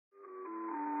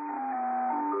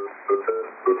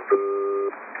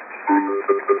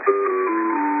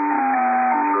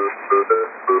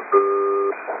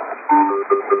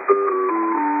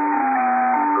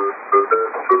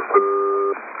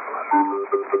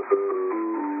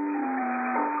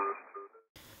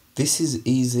This is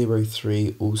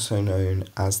E03, also known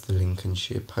as the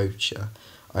Lincolnshire Poacher.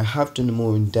 I have done a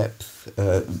more in-depth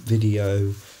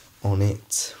video on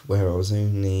it where I was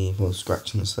only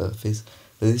scratching the surface,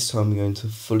 but this time we're going to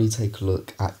fully take a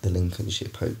look at the Lincolnshire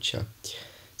Poacher.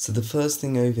 So the first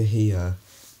thing over here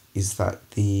is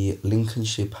that the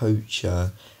Lincolnshire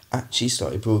Poacher actually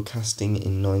started broadcasting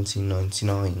in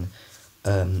 1999.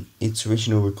 Its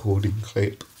original recording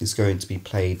clip is going to be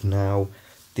played now.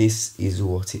 This is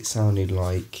what it sounded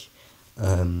like,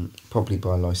 probably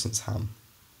by licensed ham.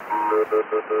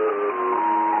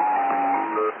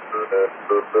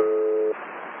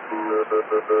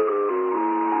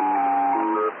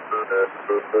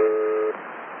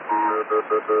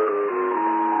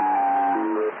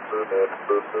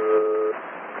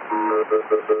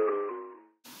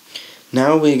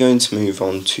 Now we're going to move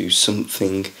on to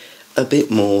something a bit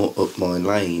more up my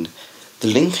lane. The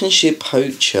Lincolnshire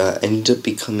Poacher ended up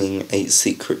becoming a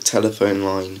secret telephone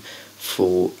line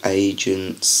for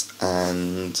agents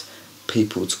and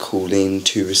people to call in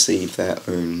to receive their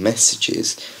own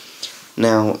messages.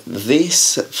 Now,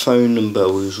 this phone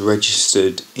number was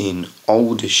registered in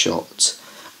Aldershot,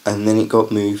 and then it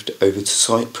got moved over to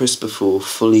Cyprus before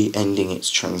fully ending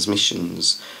its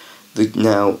transmissions.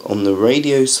 Now, on the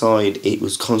radio side, it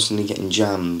was constantly getting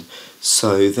jammed,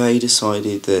 so they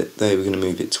decided that they were going to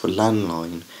move it to a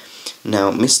landline.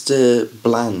 Now, Mr.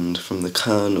 Bland from the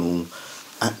Colonel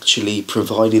actually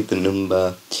provided the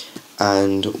number,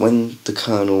 and when the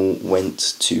Colonel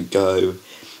went to go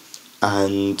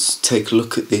and take a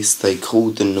look at this, they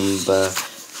called the number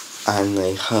and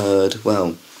they heard,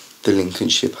 well, the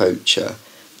Lincolnshire Poacher.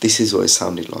 This is what it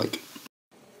sounded like.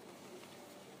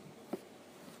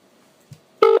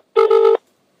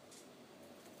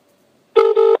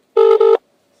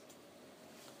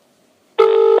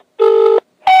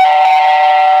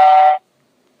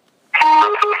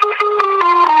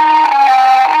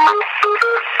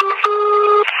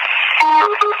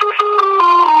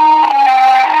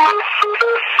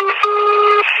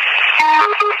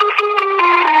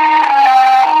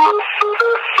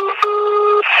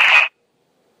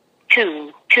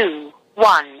 Two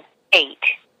 1 8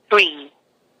 3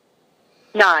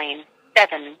 9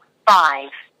 7 5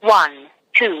 1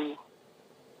 2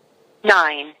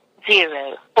 9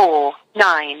 0 4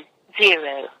 9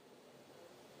 0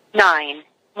 9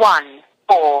 1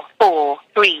 4 4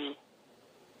 3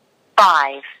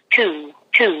 5 2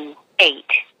 2 8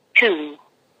 2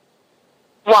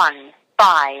 1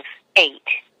 5 8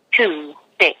 2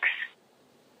 6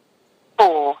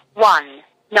 4 1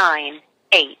 9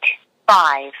 8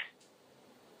 5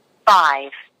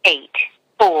 5 8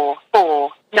 4 4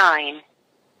 9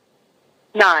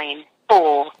 9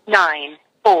 4 9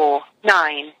 4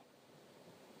 9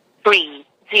 3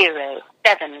 0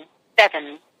 7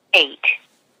 7 8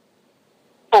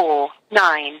 4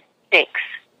 9 6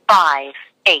 5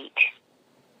 8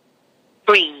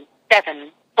 3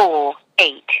 7 4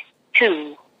 8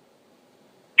 2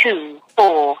 2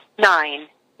 4 9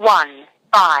 1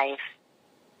 5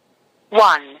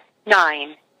 1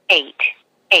 9 8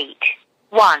 8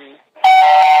 1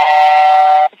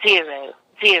 0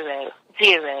 0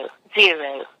 0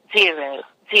 0 0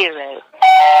 0.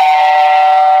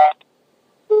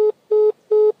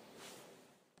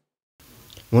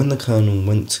 When the Colonel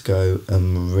went to go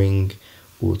ring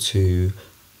or to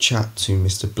chat to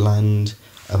Mr. Bland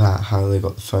about how they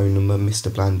got the phone number,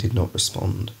 Mr. Bland did not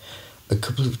respond. A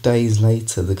couple of days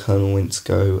later, the Colonel went to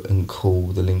go and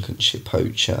call the Lincolnshire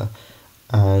Poacher,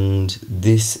 and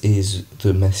this is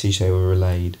the message they were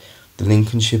relayed. The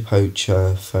Lincolnshire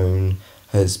Poacher phone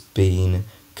has been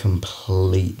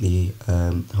completely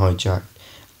hijacked,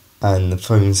 and the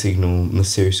phone signal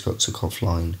mysteriously got took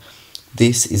offline.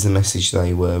 This is the message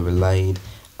they were relayed,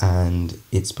 and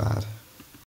it's bad.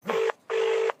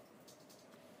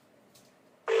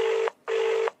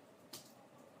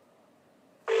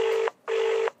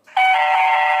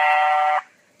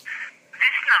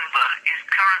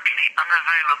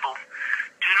 Unavailable.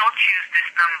 Do not use this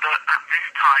number at this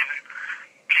time.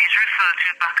 Please refer to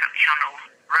backup channel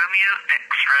Romeo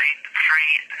X-ray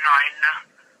 39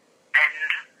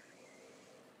 end.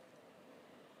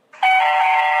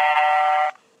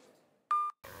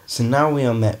 So now we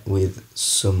are met with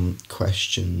some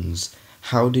questions.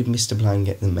 How did Mr. Bland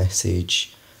get the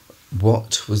message?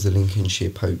 What was the Lincolnshire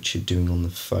Poacher doing on the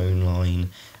phone line?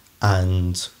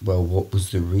 And, well, what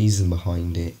was the reason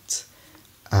behind it?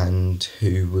 And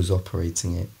who was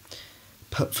operating it?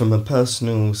 From a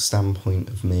personal standpoint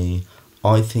of me,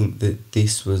 I think that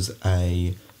this was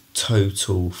a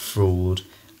total fraud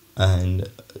and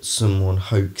someone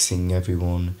hoaxing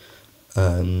everyone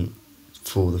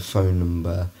for the phone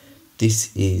number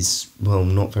this is, well,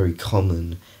 not very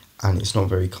common, and it's not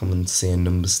very common to see a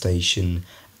number station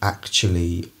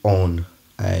actually on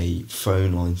a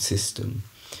phone line system.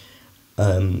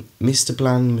 Mr.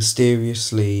 Bland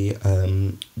mysteriously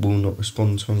will not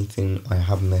respond to anything. I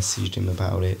have messaged him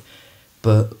about it,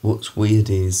 but what's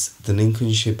weird is the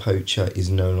Lincolnshire Poacher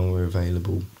is no longer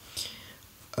available.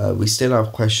 We still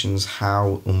have questions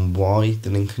how and why the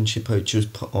Lincolnshire Poacher was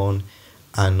put on,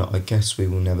 and I guess we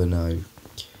will never know.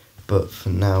 But for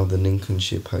now, the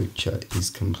Lincolnshire Poacher is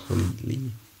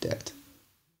completely dead.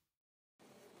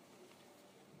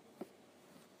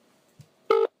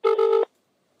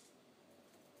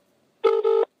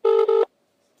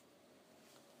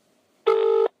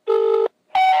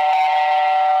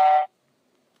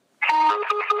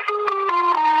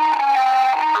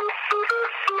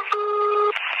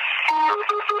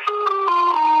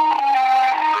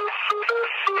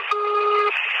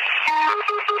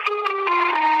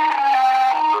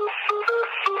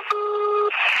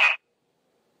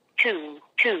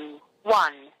 Two,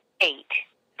 1, 8,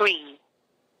 3,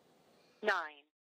 9.